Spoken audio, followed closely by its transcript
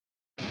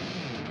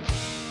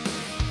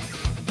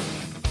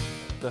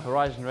The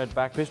Hori-zone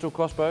Redback pistol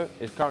crossbow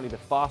is currently the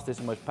fastest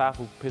and most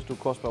powerful pistol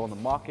crossbow on the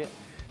market.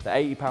 The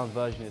 80-pound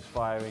version is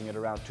firing at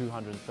around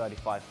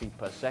 235 feet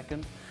per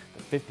second.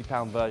 The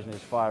 50-pound version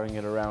is firing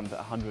at around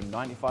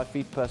 195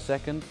 feet per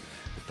second.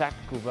 The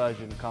tactical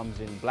version comes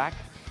in black.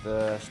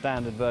 The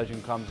standard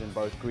version comes in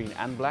both green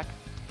and black.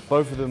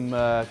 Both of them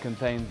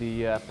contain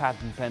the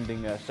patent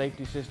pending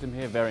safety system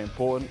here, very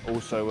important.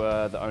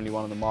 Also the only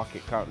one on the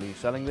market currently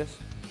selling this.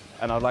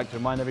 And I'd like to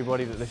remind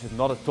everybody that this is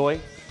not a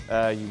toy.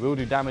 You will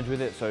do damage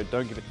with it, so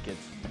don't give it to kids.